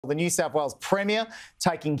The New South Wales Premier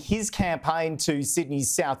taking his campaign to Sydney's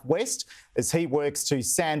southwest as he works to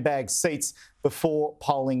sandbag seats before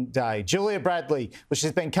polling day. Julia Bradley, well,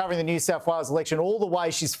 she's been covering the New South Wales election all the way.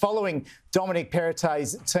 She's following Dominic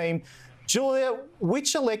Perrottet's team. Julia,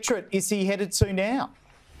 which electorate is he headed to now?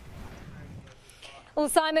 Well,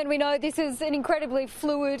 Simon, we know this is an incredibly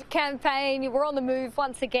fluid campaign. We're on the move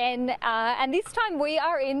once again, and this time we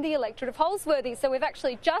are in the electorate of Holsworthy. So we've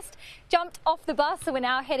actually just jumped off the bus, so we're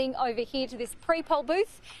now heading over here to this pre-poll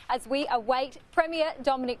booth as we await Premier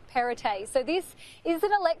Dominic Perrottet. So this is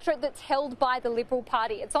an electorate that's held by the Liberal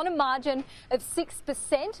Party. It's on a margin of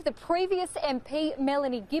 6%. The previous MP,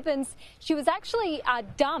 Melanie Gibbons, she was actually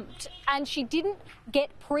dumped, and she didn't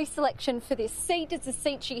get pre-selection for this seat. It's a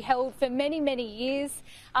seat she held for many, many years.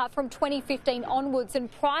 From 2015 onwards, and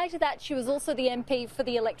prior to that she was also the MP for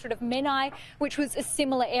the electorate of Menai, which was a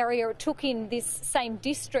similar area it took in this same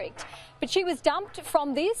district. But she was dumped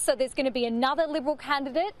from this, so there's going to be another Liberal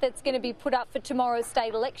candidate that's going to be put up for tomorrow's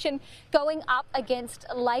state election, going up against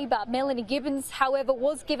Labor. Melanie Gibbons, however,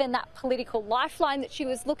 was given that political lifeline that she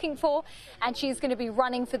was looking for, and she's going to be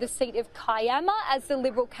running for the seat of Kiama as the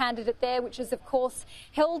Liberal candidate there, which is of course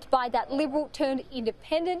held by that Liberal turned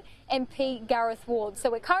independent MP Gareth Ward.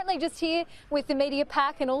 So we're currently just here with the media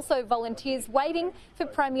pack and also volunteers waiting for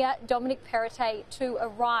Premier Dominic Perrottet to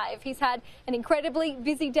arrive. He's had an incredibly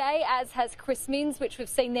busy day, as has Chris Minns, which we've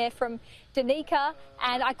seen there from Danica,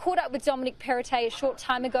 and I caught up with Dominic Perrottet a short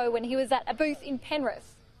time ago when he was at a booth in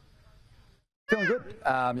Penrith. Feeling good.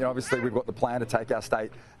 Obviously we've got the plan to take our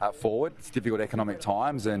state forward. It's difficult economic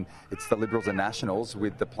times, and it's the Liberals and Nationals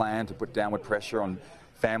with the plan to put downward pressure on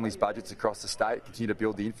families' budgets across the state, continue to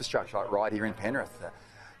build the infrastructure like right here in Penrith.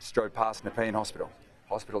 Just drove past Nepean Hospital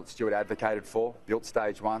that Stuart advocated for, built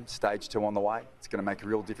stage 1, stage 2 on the way. It's going to make a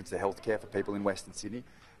real difference to healthcare for people in Western Sydney,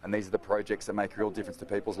 and these are the projects that make a real difference to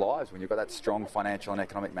people's lives. When you've got that strong financial and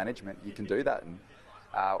economic management, you can do that, and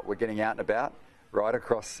we're getting out and about right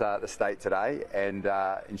across the state today and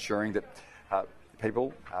ensuring that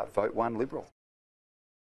people vote one Liberal.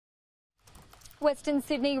 Western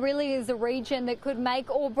Sydney really is a region that could make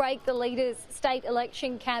or break the leaders' state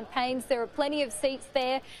election campaigns. There are plenty of seats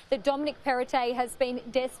there that Dominic Perrottet has been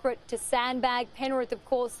desperate to sandbag. Penrith, of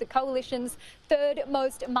course, the Coalition's third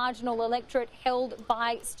most marginal electorate, held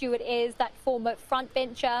by Stuart Ayres, that former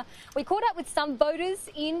frontbencher. We caught up with some voters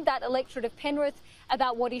in that electorate of Penrith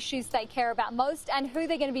about what issues they care about most and who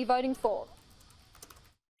they're going to be voting for.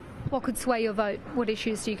 What could sway your vote? What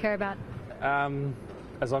issues do you care about?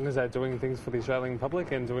 As long as they're doing things for the Australian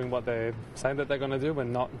public and doing what they're saying that they're going to do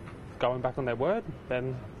and not going back on their word,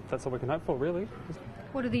 then that's all we can hope for, really.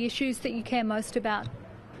 What are the issues that you care most about?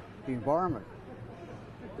 The environment.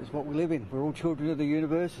 It's what we live in. We're all children of the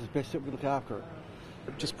universe. It's best that we look after it.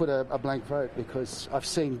 Just put a blank vote, because I've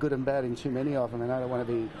seen good and bad in too many of them, and I don't want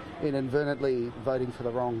to be inadvertently voting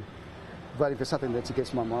for something that's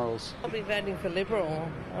against my morals. I'll be voting for Liberal,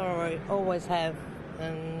 or I always have,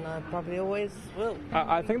 and I probably always will.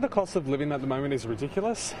 I think the cost of living at the moment is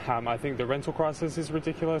ridiculous. I think the rental crisis is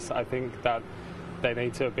ridiculous. I think that they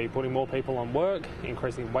need to be putting more people on work,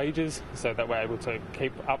 increasing wages, so that we're able to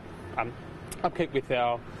keep upkeep with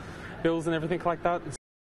our bills and everything like that.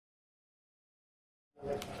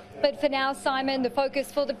 But for now, Simon, the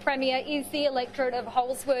focus for the Premier is the electorate of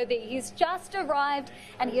Holsworthy. He's just arrived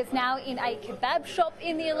and he is now in a kebab shop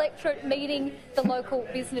in the electorate meeting the local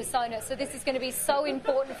business owner. So this is going to be so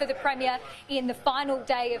important for the Premier in the final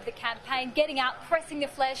day of the campaign, getting out, pressing the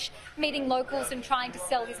flesh, meeting locals and trying to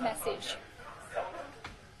sell his message.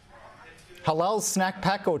 Halal snack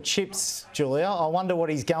pack or chips, Julia? I wonder what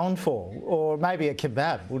he's going for. Or maybe a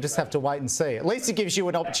kebab. We'll just have to wait and see. At least it gives you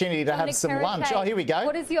an opportunity to have some lunch. Oh, here we go.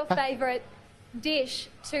 What is your favourite dish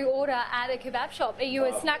to order at a kebab shop? Are you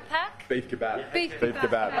a snack pack? Beef kebab. Beef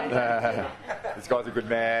kebab. This guy's a good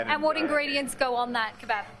man. And what ingredients go on that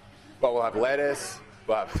kebab? Well, we'll have lettuce,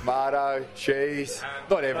 we'll have tomato, cheese,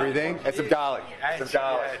 not everything, and some garlic.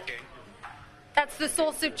 That's the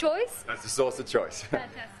sauce of choice? That's the sauce of choice.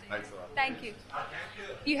 Fantastic. Thanks a lot. Thank you.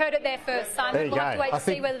 You heard it there first, Simon. There you We'll have go. to wait to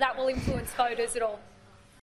see whether that will influence voters at all.